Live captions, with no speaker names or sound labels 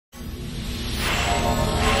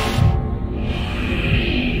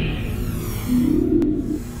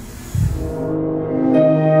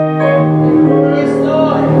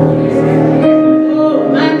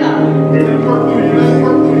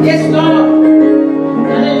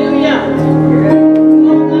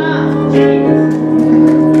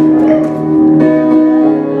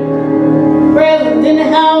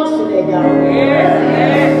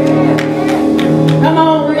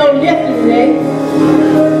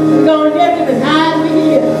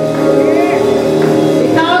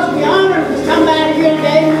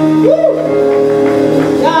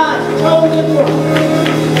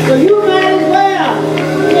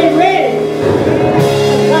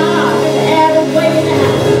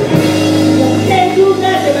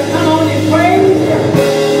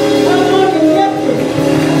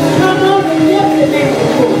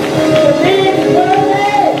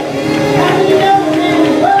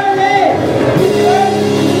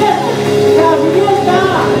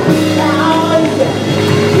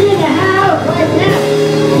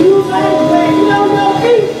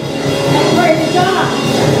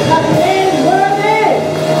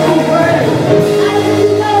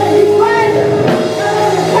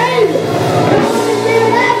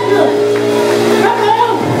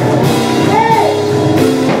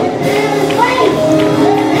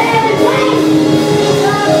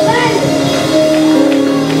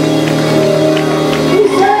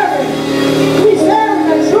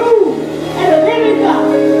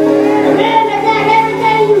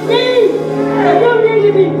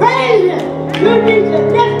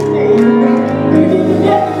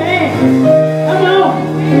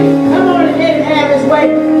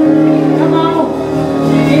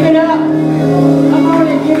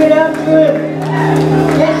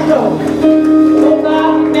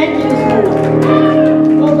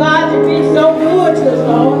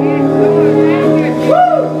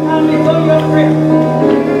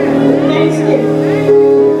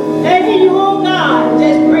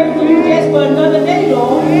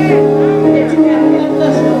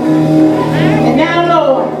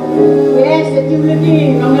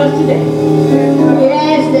today. We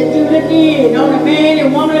ask that you look in on the man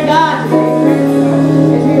and woman of God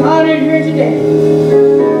today, as we honor here today.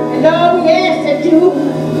 And Lord, we ask that you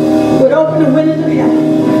would open the windows of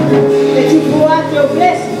heaven, that you pour out your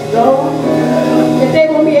blessings, Lord, that they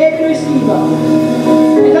will be able to receive all.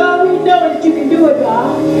 And Lord, we know that you can do it,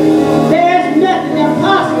 God. There's nothing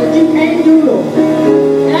impossible that you can't do, Lord.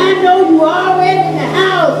 And I know you are already in the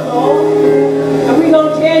house, Lord. And we're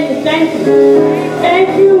going to tell you thank you. Thank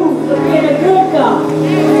you for being a good God.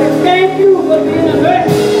 Thank you for being a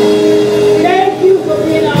merciful. Thank you for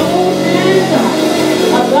being an old-time God.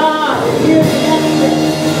 A God that hears and answers.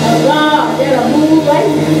 A God that'll move right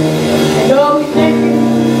now. And Lord, we thank you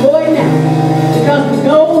for it now. Because we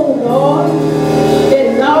know, Lord, that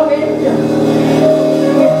it's already done.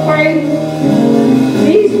 We pray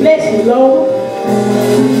these blessings, Lord,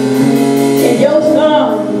 in your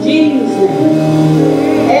Son, Jesus'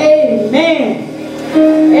 name. Amen.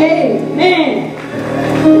 Amen.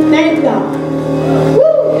 Thank God.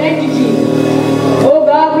 Woo, thank you, Jesus. Oh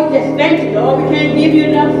God, we just thank you, Lord. We can't give you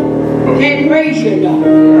enough. We can't praise you enough.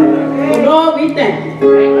 But Lord, we thank you.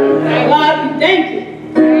 God, we thank you.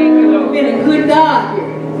 You've been a good God here.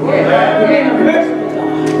 You've been a merciful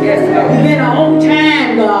God. You've been an on-time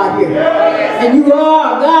God here. And you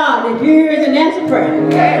are a God that hears and answers prayer.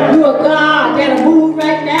 You are a God that'll move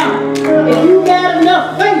right now. If you got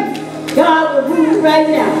enough faith, God will move right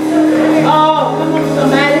now. Oh, come on,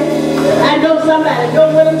 somebody. I know somebody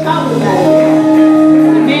knows what I'm talking about.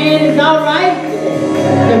 The man is all right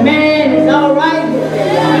today. The man is all right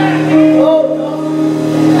today. Oh, Lord.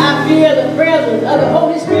 I feel the presence of the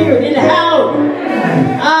Holy Spirit in the house.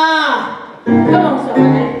 Come on,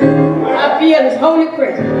 somebody. I feel His holy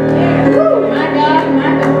presence. Woo, my God, my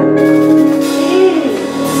God.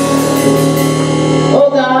 Oh,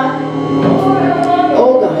 God.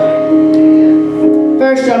 Oh, God.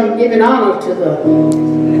 First, I'm giving honor to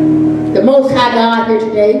the Most High God here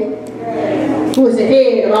today, who is the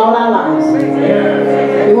head of all our lives.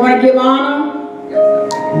 We want to give honor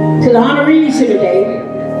to the honorees here today.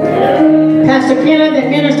 Pastor Kenneth and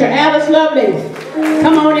Minister Alice Lovelace.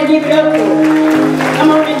 Come on and give it up for them. Come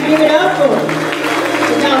on and give it up for them.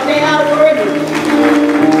 Because they are worthy.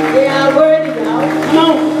 They are worthy, y'all. Come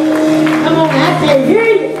on. Come on. I can't hear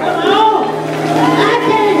you. Come on. I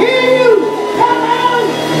can't hear you. Come on.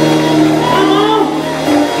 Come on.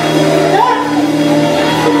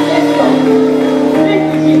 Let's go. Thank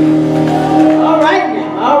you, Jesus. All right now.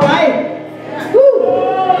 All right. Woo.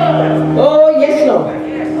 Oh, yes, Lord.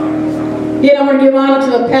 Then I want to give honor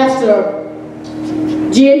to Pastor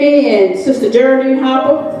Jimmy and Sister Geraldine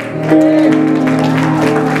Harper.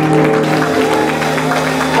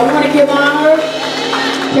 I want to give honor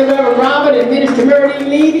to Reverend Robert and Minister Merlin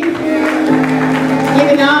Levy.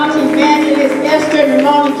 Giving honor to Evangelist Esther and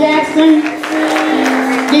Ramona Jackson.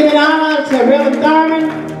 Giving honor to Reverend Thurman,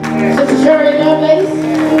 Sister Shirley Lovelace.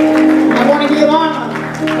 I want to give honor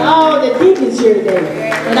to all the deacons here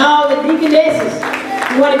today and all the deaconesses. I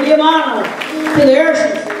want to give honor to the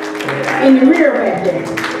ushers in the rear back there.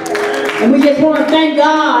 And we just want to thank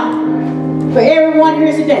God for everyone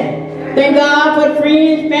here today. Thank God for the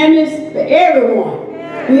friends, families, for everyone.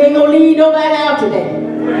 We ain't going to leave nobody out today.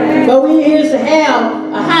 But we here to have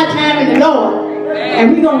a high time in the Lord.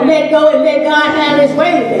 And we're going to let go and let God have His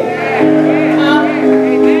way today.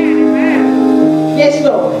 Yes,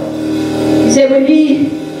 Lord. He said,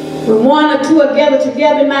 when one or two are gathered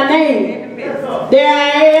together in my name, there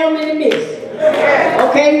I am in the midst.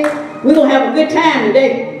 Okay? We're going to have a good time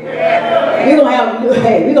today. We're going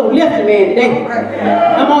to lift the man today.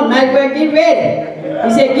 Come on, might as well get ready.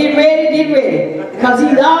 He said, get ready, get ready. Because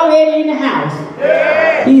he's already in the house.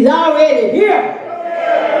 He's already here.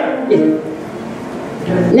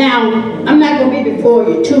 Now, I'm not going to be before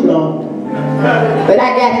you too long. But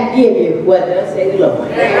I got to give you what thus say the Lord.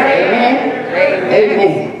 Amen?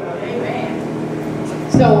 Amen.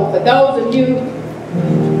 So, for those of you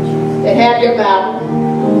that have your Bible,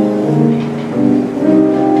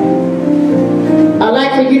 I'd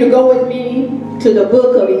like for you to go with me to the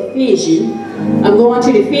book of Ephesians. I'm going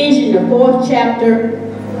to Ephesians, the 4th chapter,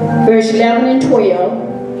 verse 11 and 12.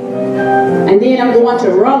 And then I'm going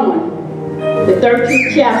to Romans, the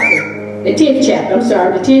 13th chapter, the 10th chapter, I'm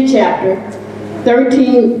sorry, the 10th chapter,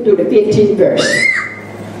 13 through the 15th verse.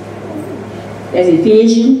 That's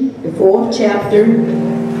Ephesians, the 4th chapter,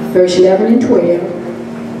 verse 11 and 12,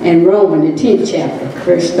 and Romans, the 10th chapter,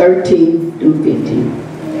 verse 13 through 15.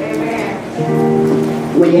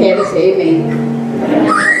 When you have it, say amen.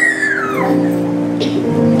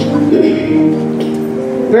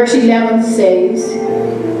 Verse 11 says,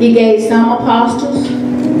 He gave some apostles,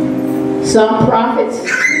 some prophets,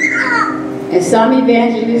 and some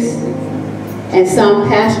evangelists, and some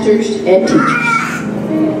pastors and teachers.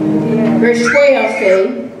 Verse 12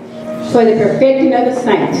 says, for the perfecting of the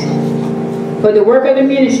saints, for the work of the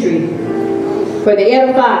ministry, for the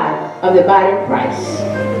edifying of the body of Christ.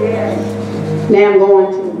 Now I'm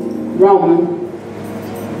going to Romans,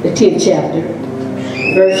 the 10th chapter,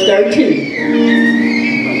 verse 13.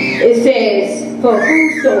 It says, for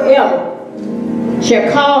whosoever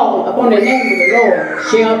shall call upon the name of the Lord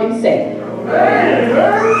shall be saved.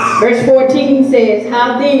 Verse 14 says,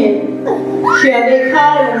 how then shall they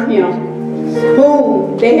call on him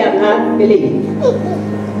whom they have not believed?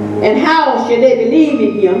 And how shall they believe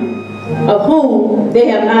in him of whom they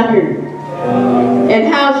have not heard?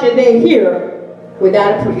 And how shall they hear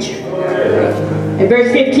without a preacher? And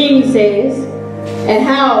verse 15 says, and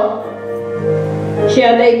how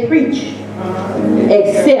shall they preach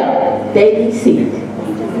except they be sent?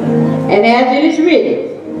 And as it is written,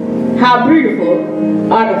 how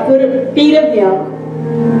beautiful are the feet of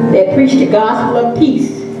them that preach the gospel of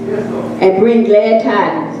peace and bring glad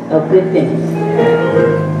tidings of good things.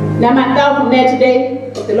 Now my thought from that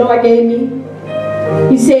today, what the Lord gave me,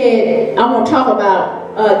 he said, I'm going to talk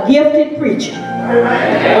about a gifted preacher.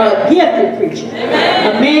 A gifted preacher.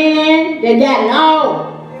 A man that got it all.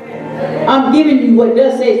 I'm giving you what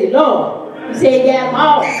thus says the Lord. He said he got them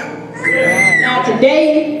all. Now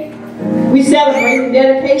today, we celebrate the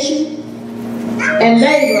dedication and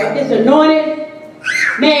labor of this anointed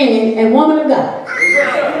man and woman of God.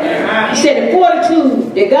 He said the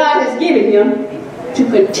fortitude that God has given him to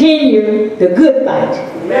continue the good fight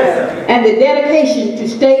and the dedication to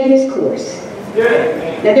stay his course.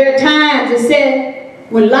 Now there are times, it said,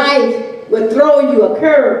 when life will throw you a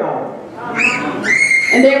curveball.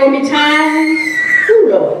 And there will be times,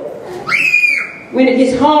 Lord, when it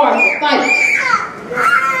gets hard to fight.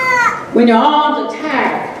 When your arms are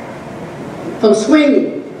tired from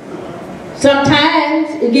swinging. Sometimes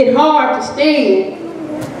it gets hard to stand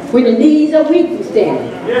when the knees are weak from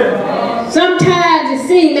standing. Sometimes it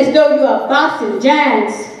seems as though you are boxing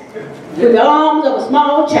giants with the arms of a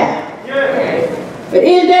small child. But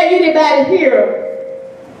is there anybody here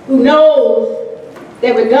who knows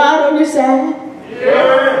that with God on your side,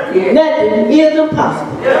 nothing is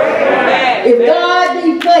impossible? If God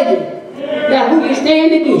be for you, now who can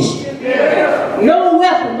stand against you? No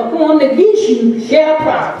weapon performed against you shall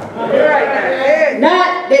prosper.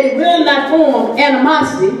 Not that it will not form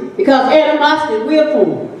animosity, because animosity will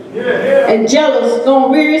form. And jealous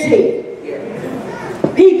gonna rear his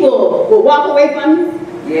head. People will walk away from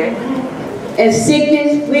you, and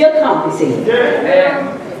sickness will compensate.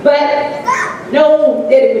 But know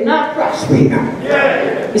that it will not prosper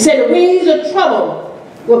here. He said the winds of trouble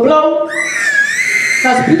will blow,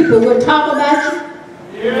 because people will talk about you.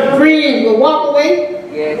 Friends will walk away.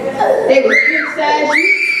 They will criticize you.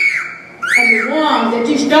 And the ones that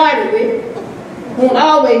you started with won't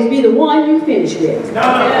always be the one you finish with. But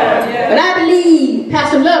I believe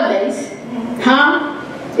Pastor Lovelace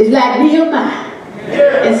is like Nehemiah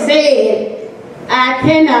and said, I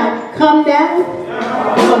cannot come down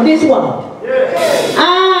from this wall.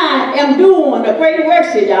 I am doing a great work,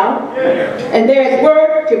 said y'all, and there's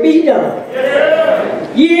work to be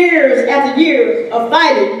done. Years after years of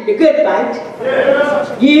fighting the good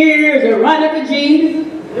fight, years of running for Jesus,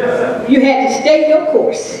 you had to stay your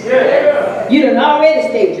course. You done already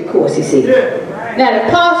stayed your course, he said. Now the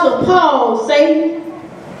Apostle Paul said,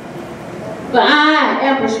 for I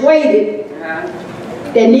am persuaded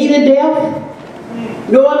that neither death,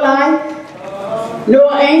 nor life,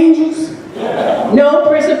 nor angels, no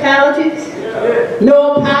principalities,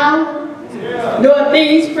 no power, nor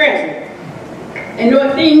things present, and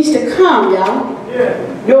nor things to come, y'all,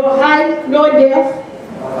 nor height, nor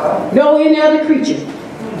depth, no any other creature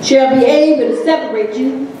shall be able to separate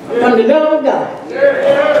you from the love of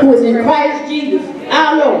God, who is in Christ Jesus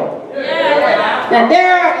our Lord. Now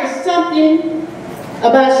there is something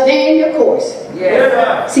about staying your course.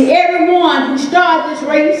 See, everyone who started this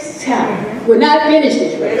race will not finish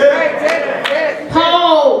this race.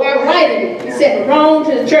 Paul, while writing, he said, Rome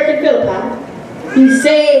to the church in Philippi, he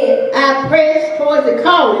said, I press towards the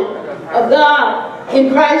calling of God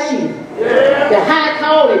in Christ Jesus. The high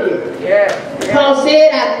calling here. Paul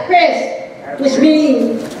said, I pressed, which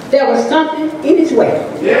means there was something in his way.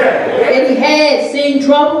 That he had seen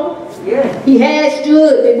trouble. He had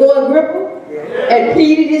stood before Agrippa and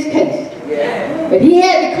pleaded his case. But he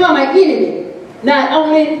had become an enemy, not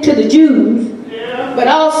only to the Jews, but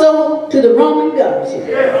also to the Roman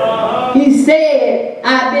government. He said,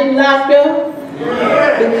 I've been locked up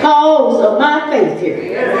because of my faith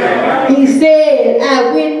here. He said,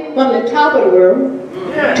 I went from the top of the world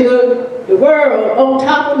to the world on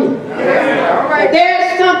top of me. But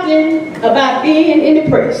there's something about being in the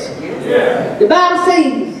press. The Bible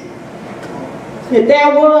says that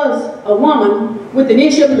there was a woman with an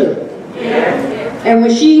issue of blood. And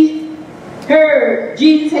when she heard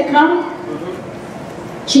Jesus had come,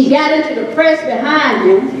 she got into the press behind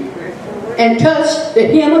him and touched the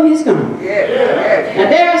hem of his garment. Now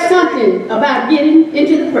there's something about getting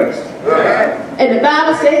into the press. And the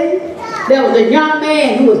Bible says there was a young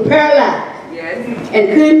man who was paralyzed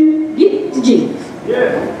and couldn't get to Jesus.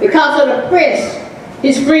 Because of the press,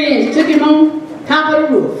 his friends took him on top of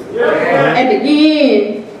the roof and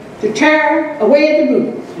began to tear away the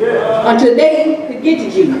roof until they could get to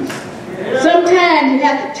Jesus. Sometimes you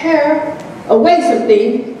have to tear away some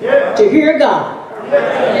things to hear God.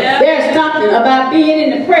 There's something about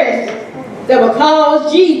being in the press that will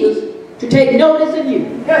cause Jesus to take notice of you.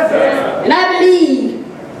 And I believe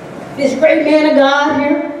this great man of God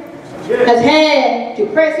here has had to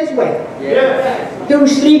press his way through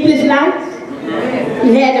sleepless nights.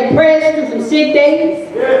 He had to press through some sick days.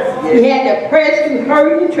 He had to press through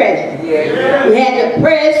hurt and tragedy. He had to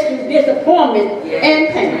press through disappointment and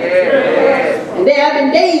pain. And there have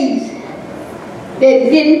been days that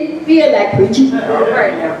didn't feel like preaching,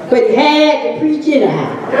 but he had to preach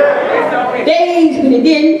anyhow. Days when he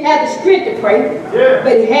didn't have the strength to pray,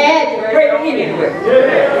 but he had to pray anyhow.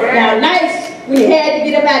 Now nights when he had to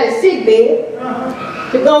get up out of his sick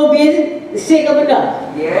bed to go visit the sick of another.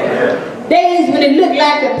 Days when it looked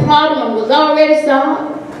like the problem was already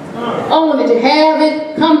solved, only to have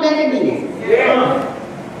it come back again.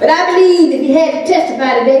 But I believe if he had to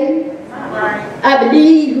testify today, I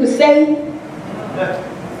believe he would say,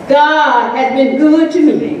 God has been good to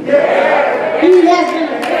me. He has been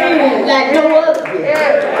a friend like no other.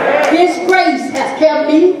 His grace has kept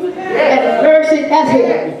me, and His mercy has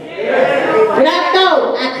helped me. When I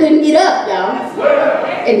thought I couldn't get up, y'all,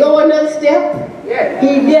 and go another step,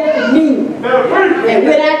 He lifted me. And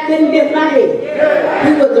when I couldn't lift my head,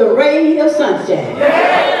 He was a ray of sunshine.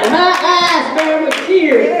 When my eyes burned with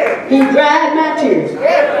tears, He dried my tears.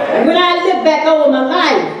 And when I look back over my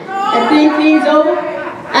life and think things over,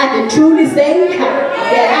 I can truly say that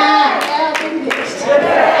I have been blessed.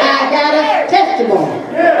 I got a testimony.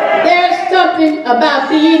 There's something about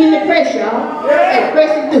being in the press, y'all, and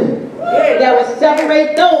pressing through that will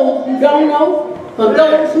separate those who don't know from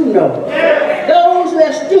those who know. Those who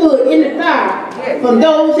have stood in the fire from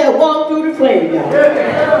those that walk through the flame,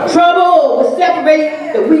 y'all. Trouble will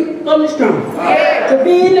separate the weak from the strong. To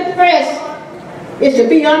be in the press is to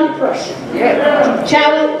be under pressure,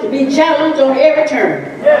 to be challenged on every turn.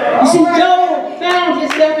 You see, Job found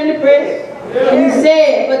himself in the press, and he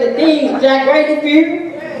said, "For the things which I greatly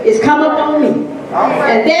fear is come upon me,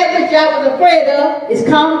 and that which I was afraid of is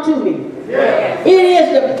come to me." It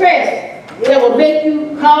is the press that will make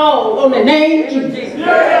you call on the name of Jesus.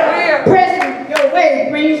 Pressing your way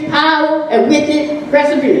brings power, and with it,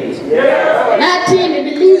 perseverance. And I tend to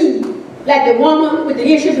believe, like the woman with the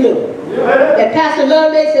issue of blood, that Pastor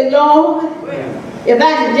Lovelace said, "Lord, if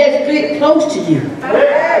I can just get close to you,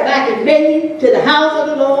 if I can make it to the house of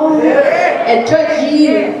the Lord and touch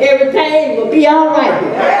you, everything will be all right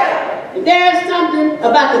here." And there's something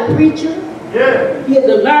about the preacher. He is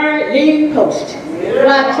a learning post.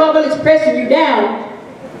 While trouble is pressing you down,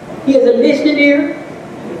 he is a listening ear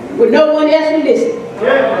when no one else will listen.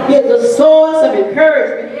 He is a source of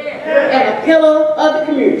encouragement and a pillar of the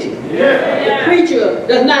community. The preacher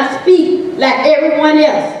does not speak like everyone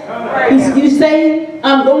else. You say,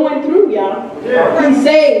 "I'm going through, y'all." He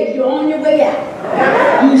says, "You're on your way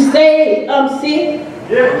out." You say, "I'm sick."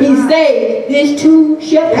 He says, "This too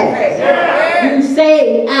shall pass." You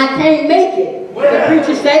say, "I can't make it." The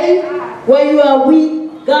preacher says, "Where you are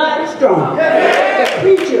weak, God is strong." The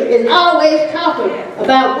preacher is always talking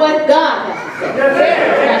about what God has to say.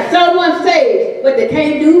 Now someone says what they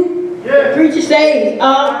can't do. The preacher says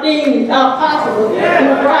all things are possible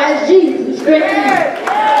through Christ Jesus who strengthens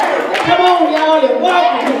you. Come on, y'all, and walk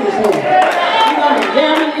with me this morning. We're going to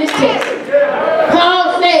examine this text. Paul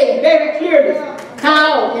says very clearly,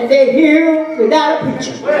 how can they hear without a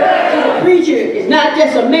preacher? So the preacher is not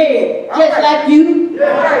just a man, just like you.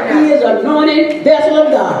 He is an anointed vessel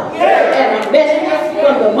of God and a messenger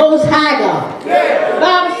from the Most High God. The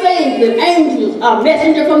Bible says that angels are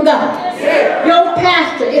messengers from God. Your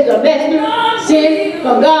pastor is a messenger sent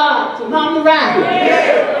from God to Mama right here.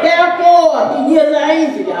 Therefore, he is an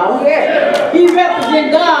angel, y'all. He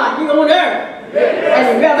represents God here on earth.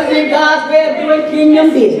 And he represents God's way of doing kingdom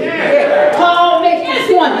business. Paul makes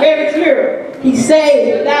this point very clear. He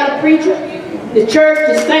says, without a preacher, the church,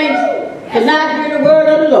 the saints, cannot hear the word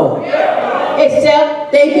of the Lord,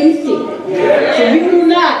 except they be sick. So you do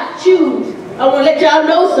not choose. I want to let y'all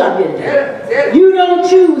know something today. You don't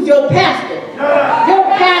choose your pastor. Your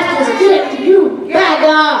pastor is sent to you by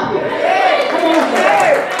God. Come on,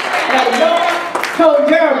 now the Lord told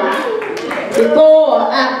Jeremiah,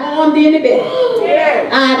 before I formed thee in the belly,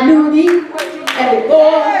 I knew thee, and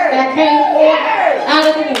before I came forth out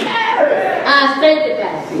of the womb, I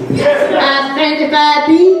sanctified thee. I sanctified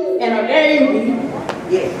thee and ordained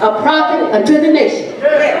thee a prophet unto the nation.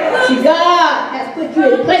 See, God has put you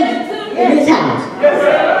in place in His house.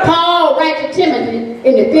 Paul writes to Timothy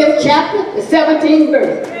in the 5th chapter, the 17th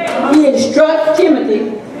verse. He instructs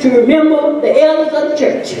Timothy to remember the elders of the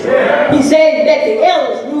church. He says that the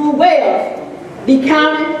elders rule well, be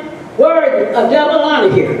counted worthy of double honor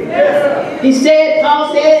here. He said,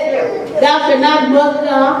 Paul said, thou shalt not muzzle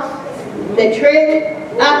the ox that treadeth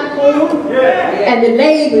out the corn, and the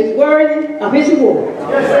labor is worthy of his reward.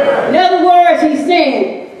 In other words, he's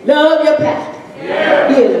saying, love your pastor.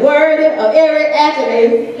 He is worthy of every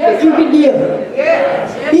accolade that you can give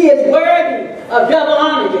him. He is worthy of double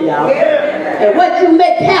honor to y'all. And what you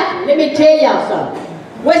make happen, let me tell y'all something.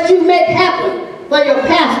 What you make happen for your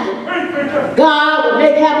pastor, God will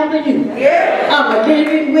make happen for you. I'm a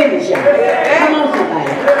living witness, y'all. Come on,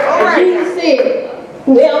 somebody. Jesus said,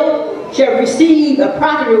 whoever shall receive a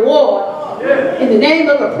prophet reward in the name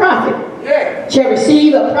of a prophet shall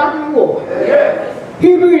receive a prophet reward.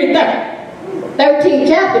 Hebrews the 13th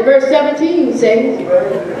chapter, verse 17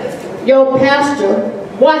 says, your pastor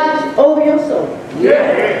watches over your soul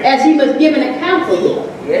as he must give an account for you.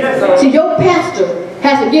 See, your pastor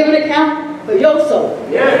has to give an account for your soul.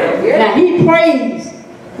 Now, he prays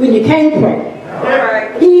when you can't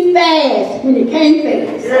pray. He fasts when you can't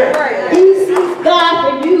fast. He seeks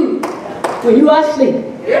God for you when you are asleep.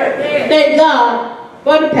 Thank God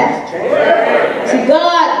for the pastor. See,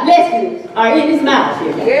 God's blessings are in his mouth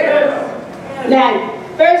here. Now,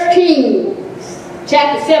 1 Kings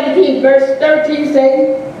chapter 17, verse 13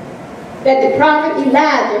 says that the prophet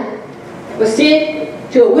Elijah was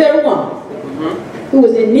sent to a widow woman who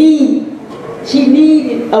was in need. She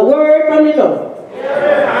needed a word from the Lord.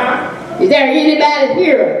 Is there anybody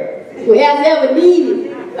here who has ever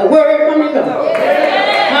needed a word from the Lord?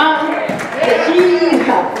 That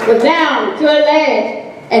she was down to her last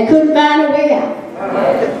and couldn't find a way out.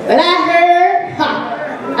 But I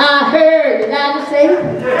heard Elijah say,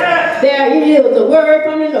 there is a word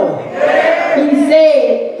from the Lord. He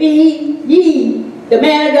said, feed ye the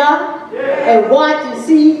man of God and watch and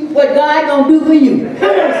see what God gonna do for you.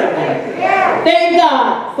 Come on, somebody. Thank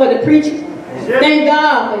God for the preacher. Thank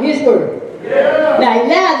God for his word. Now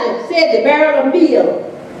Elijah said the barrel of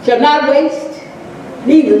meal shall not waste,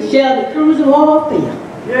 neither shall the cruse of oil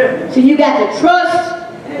fail. So you got to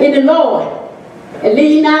trust in the Lord and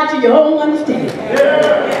lean not to your own understanding.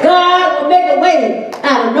 God will make a way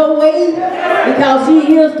out of no way because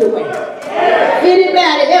He is the way.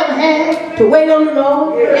 Anybody ever had to wait on the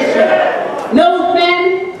Lord? Yes, sir. No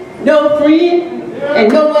family, no friend,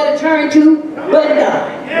 and nowhere to turn to but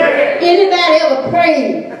God. Anybody ever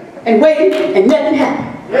prayed and waited and nothing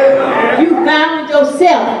happened? You found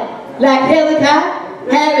yourself like Hezekiah,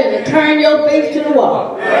 having to turn your face to the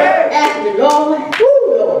wall, asking the Lord,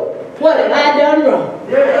 "Ooh, Lord, what have I done wrong?"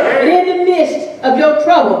 But in the midst of your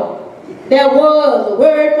trouble, there was a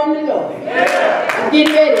word from the Lord. I'm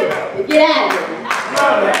getting ready to get out of here.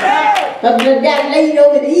 I've got laid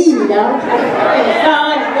over the evening, y'all, and the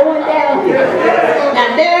sun is going down here.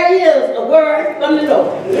 Now there is a word from the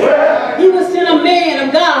Lord. He was still a man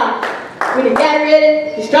of God when he got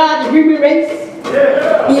ready to start the human race.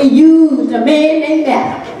 He used a man named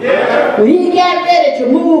Adam. When he got ready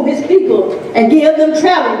to move his people and give them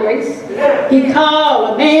travel grace, he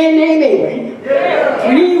called a man named Abraham.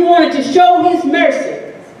 When he wanted to show his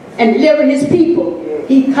mercy and deliver his people,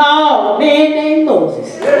 he called a man named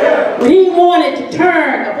Moses. When he wanted to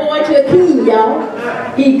turn a boy to a king,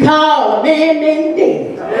 y'all, he called a man named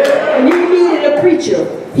David. When he needed a preacher,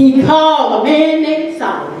 he called a man named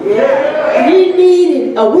Solomon. When he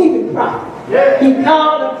needed a weeping prophet, he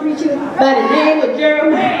called a preacher by the name of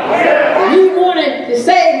Jeremiah. When he wanted to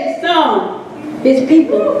save his son, his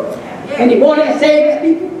people, and he wanted to save his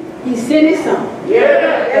people, he sent his son.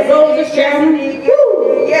 The rose of Sharon,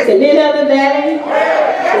 the lily of the valley,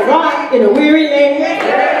 the rock in a weary land,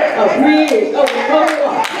 a bridge over troubled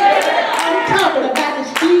water. I'm talking about the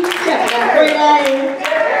street shepherd, how great I am,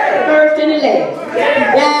 the first and the last. He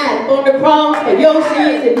died on the cross for your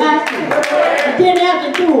sins and my sins. He didn't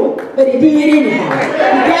have to do it, but he did anyhow.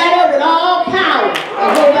 He got up with all power,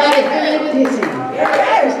 and nobody's hand was his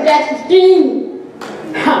hand. That's the steam.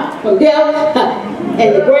 from death,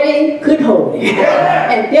 and the grave couldn't hold it.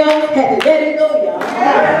 And death had to let it go, y'all.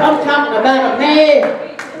 I'm talking about a man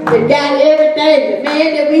that got everything, the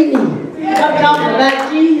man that we need. I'm talking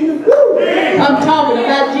about Jesus. Woo. I'm talking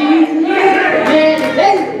about Jesus, the man that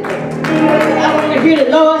David. I want to hear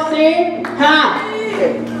the Lord saying, hi.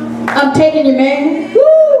 I'm taking you, man.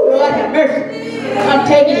 Woo, Lord have mercy. I'm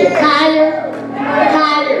taking you higher,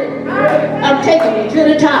 higher. I'm taking you to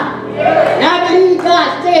the top. And I believe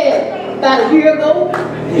God said about a year ago,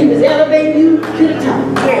 He was elevating you to the top.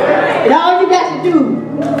 And all you got to do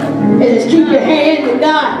is just keep your hands in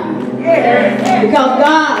God. Because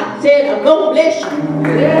God said, I'm going to bless you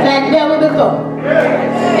like never before.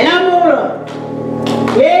 And I'm going to,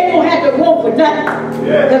 we ain't going to have to want for nothing.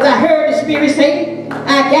 Because I heard the Spirit say,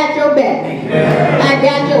 I got your back. I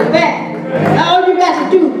got your back. All you got to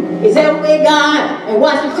do is obey God and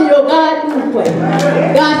watch and see your God move for you.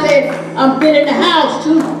 God said, I'm building the house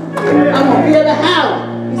too. I'm going to build the house.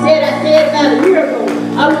 He said, I said about a year ago,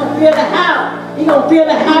 I'm going to build the house. He's going to build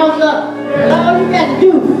the house up. And all you got to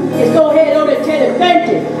do is go ahead on and tell him thank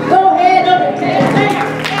you. Go ahead on and tell him thank you.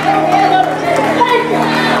 Go ahead on and tell him thank you.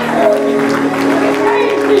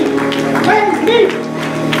 Praise me. Praise me.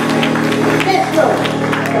 Let's go.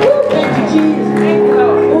 Ooh, thank you, Jesus.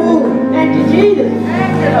 Ooh, thank you, Jesus.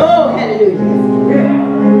 Oh, hallelujah.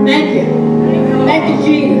 Thank you. Thank you,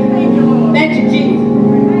 Jesus. Thank you, Jesus.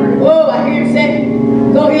 Oh, I hear him say,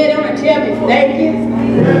 go ahead on and tell me thank you.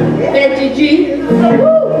 Thank you, Jesus.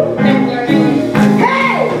 Woo. Thank you, Jesus.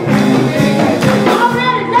 Hey!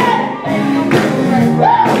 Already done.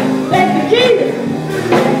 Woo. Thank you, Jesus.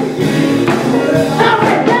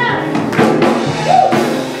 Already done. Woo.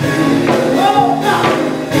 Oh, God.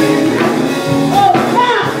 Oh,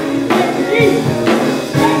 God. Thank you, Jesus.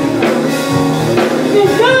 Be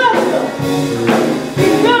good, Lord. Be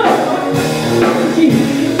good, Lord. Jesus.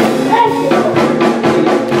 Thank you, Lord.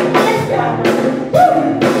 Thank you. Woo.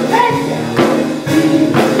 Thank you.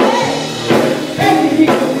 Thank you,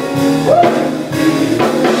 Jesus. Woo.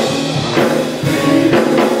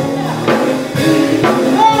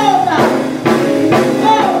 Oh, God.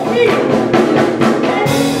 Oh, Jesus.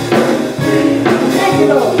 Thank you,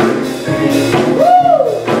 Lord. Woo.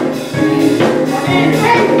 And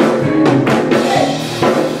thank you.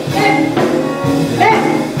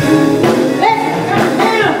 Blessings coming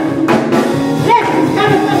down. Blessings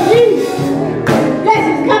coming from the east.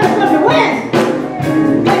 Blessings coming from the west.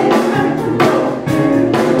 Blessings coming from the north.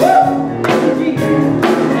 Woo! Thank you, Jesus.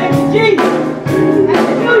 Thank you, Jesus.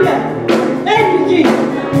 Hallelujah. Thank you, Jesus.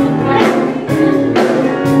 Thank you.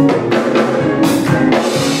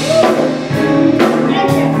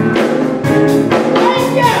 Thank you. Thank you.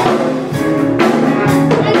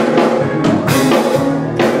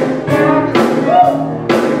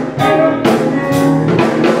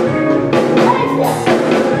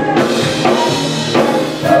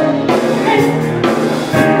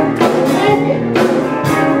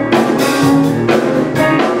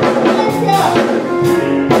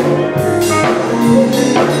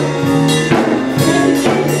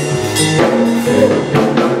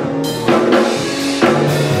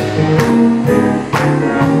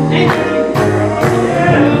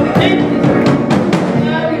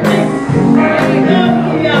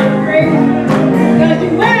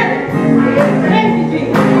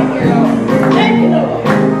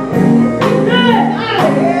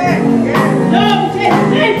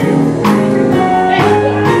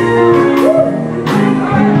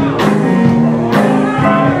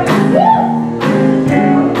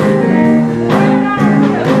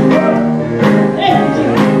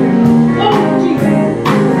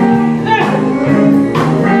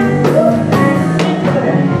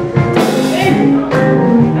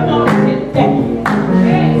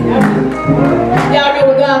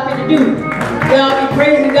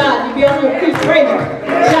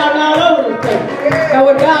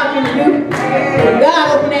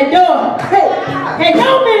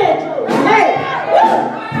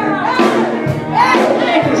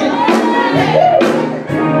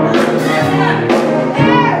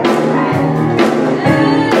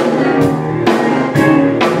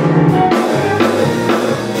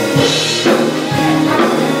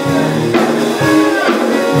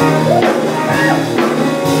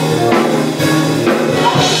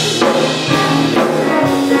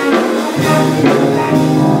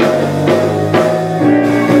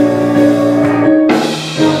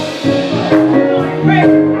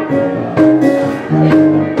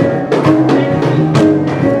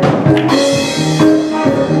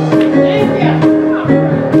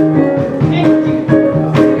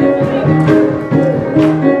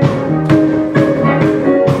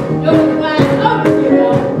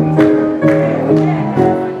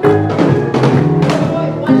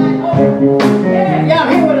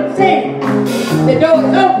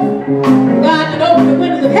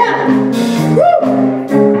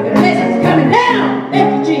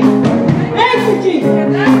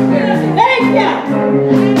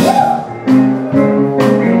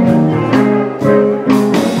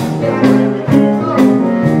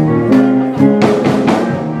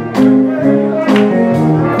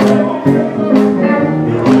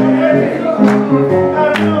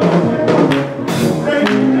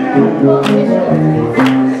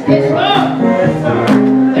 Yes, Lord.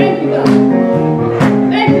 Thank you, God.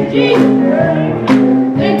 Thank you, Jesus.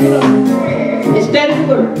 Thank you, Lord. Instead of the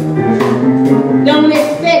word. Don't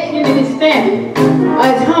expect him and his family or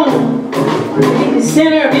his home to be the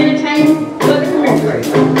center of entertainment but the commentary.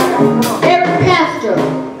 Every pastor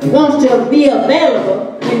wants to be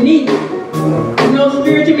available when needed. No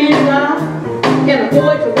spiritual man of God can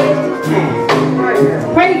afford to waste his time.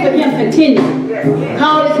 Pray for him continually.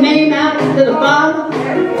 Call his name out to the Father,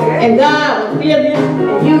 and God will fill him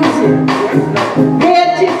and use him. Pay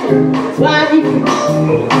attention while he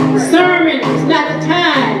preaches. Sermon is not the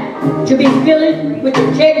time to be filling with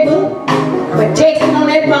your checkbook, but texting on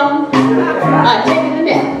that phone or taking a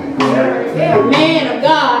nap. The man of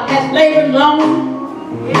God has labored long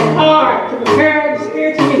and hard to prepare the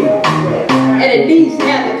spiritual meal, and at least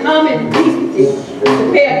have the common decency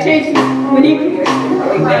to pay attention when he preaches.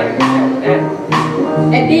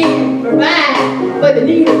 And then provide for the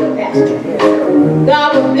need of the pastor.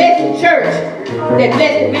 God will bless the church that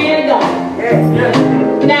bless the man of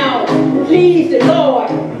God. Now, please the Lord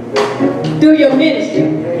through your ministry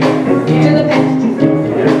to the pastor.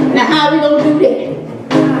 Now, how are we going to do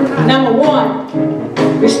that? Number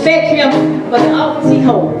one, respect him for the office he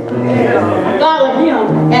holds. Follow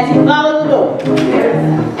him as he follows the Lord.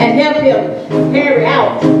 And help him carry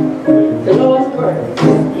out the Lord's word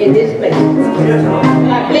in this place.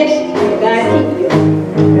 God bless you.